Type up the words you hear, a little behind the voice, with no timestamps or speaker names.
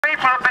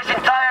people of this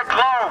entire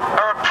globe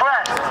are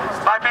oppressed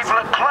by people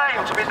that claim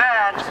to be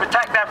there to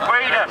protect their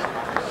freedom.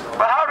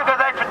 But how are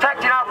they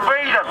protecting our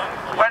freedom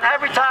when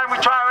every time we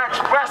try to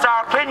express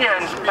our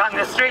opinions on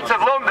the streets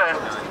of London,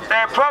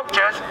 they approach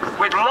us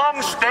with long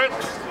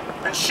sticks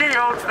and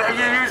shields that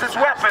you use as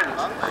weapons?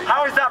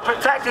 How is that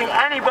protecting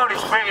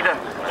anybody's freedom?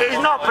 It is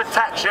not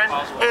protection,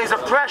 it is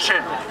oppression.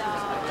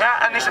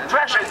 Yeah, and this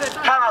oppression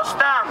cannot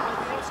stand.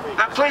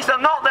 The police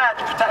are not there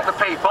to protect the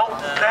people,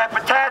 they're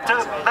there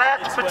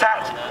to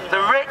protect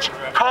the rich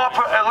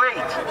corporate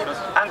elite.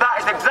 And that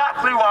is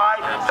exactly why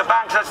the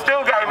banks are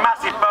still getting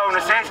massive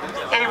bonuses,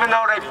 even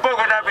though they've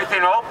buggered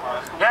everything up.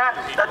 Yeah,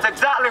 that's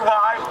exactly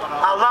why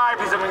our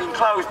libraries are being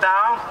closed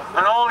down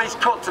and all these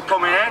cuts are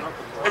coming in.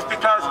 Is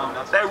because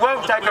they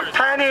won't take a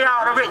penny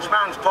out of a rich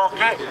man's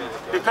pocket,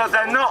 because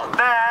they're not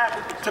there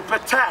to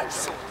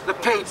protect the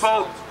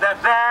people, they're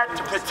there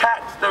to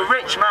protect the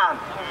rich man.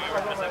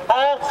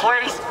 All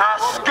police are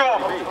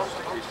scum.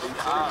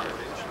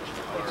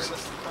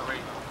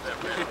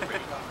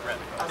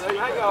 So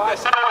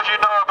as you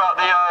know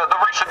about the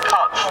recent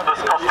cuts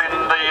that's costing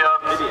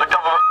the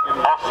government,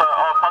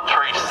 our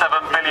country, £7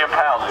 billion.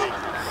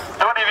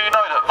 Do any of you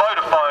know that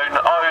Vodafone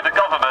owe the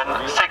government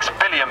 £6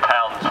 billion,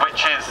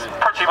 which is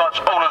pretty much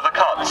all of the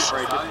cuts,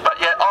 but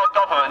yet our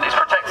government is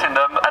protecting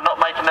them and not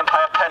making them pay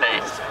a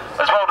penny,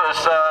 as well as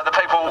the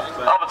people,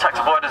 other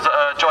tax avoiders that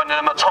are joining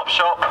them at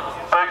Topshop,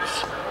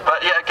 Boots,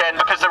 but yet again,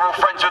 because they're all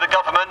friends with the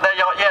government, they're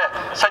like, yeah,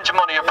 send your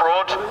money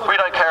abroad, we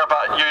don't care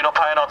about you not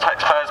paying our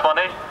taxpayers'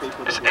 money.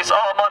 It's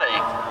our money,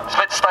 it's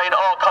meant to stay in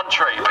our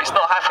country, but it's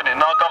not happening,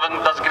 our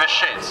government doesn't give a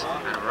shit.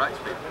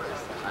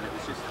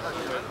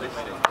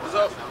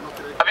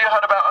 Have you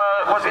heard about,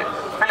 was it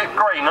Philip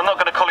Green? I'm not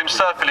going to call him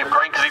Sir Philip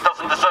Green because he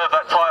doesn't deserve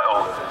that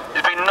title.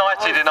 He's been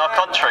knighted in our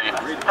country.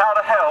 How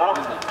the hell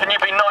can you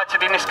be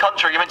knighted in this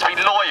country? You're meant to be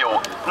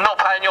loyal,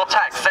 not paying your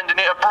tax, sending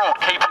it abroad,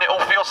 keeping it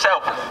all for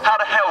yourself. How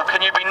the hell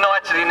can you be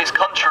knighted in this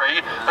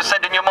country for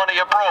sending your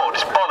money abroad?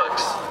 It's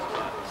bollocks.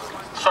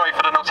 Sorry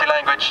for the naughty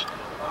language.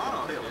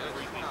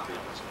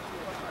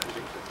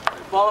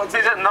 Bollocks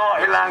isn't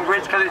naughty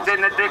language because it's in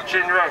the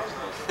dictionary.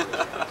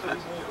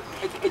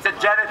 It's a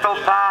genital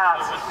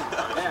part.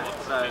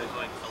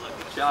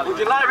 Would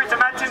you like me to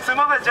mention some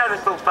other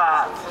genital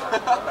parts?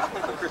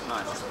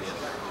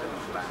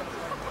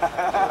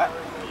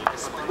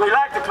 We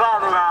like to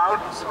clown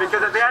around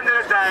because at the end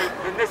of the day,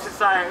 in this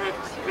society,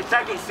 if you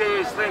take it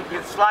seriously, you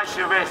can slice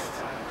your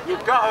wrists.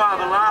 You've got to have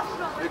a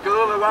laugh, because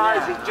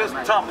otherwise you just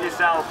top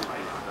yourself.